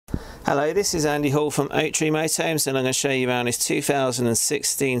Hello, this is Andy Hall from Oaktree Motorhomes, and I'm going to show you around this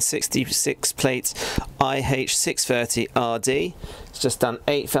 2016 66 plate IH 630 RD. It's just done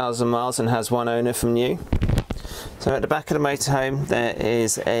 8,000 miles and has one owner from new. So at the back of the motorhome there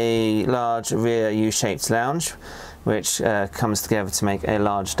is a large rear U-shaped lounge which comes together to make a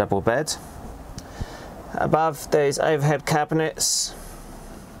large double bed. Above there's overhead cabinets.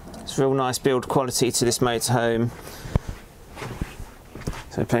 It's real nice build quality to this motorhome.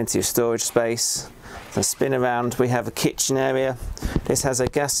 So plenty of storage space. To spin around we have a kitchen area. This has a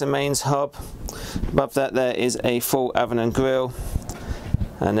gas and mains hob. Above that there is a full oven and grill.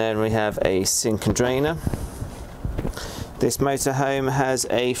 And then we have a sink and drainer. This motorhome has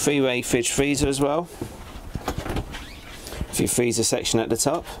a three-way fridge freezer as well. A few freezer section at the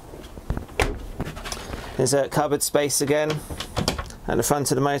top. There's a cupboard space again at the front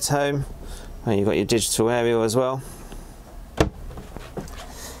of the motorhome. And you've got your digital aerial as well.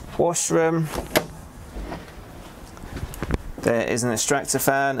 Washroom. There is an extractor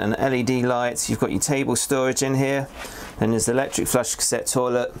fan and LED lights. You've got your table storage in here. Then there's the electric flush cassette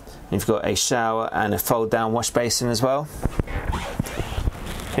toilet. You've got a shower and a fold down wash basin as well.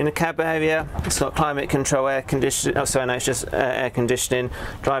 In the cab area, it's got climate control, air conditioning. Oh, sorry, no, it's just air conditioning,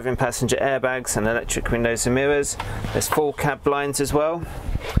 driver and passenger airbags, and electric windows and mirrors. There's full cab blinds as well.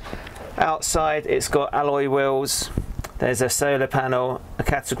 Outside, it's got alloy wheels. There's a solar panel, a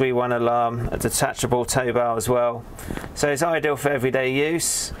category 1 alarm, a detachable tow bar as well. So it's ideal for everyday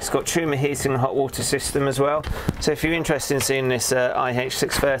use. It's got Truma heating and hot water system as well. So if you're interested in seeing this IH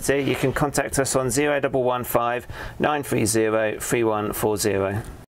 630, you can contact us on 0115 930 3140.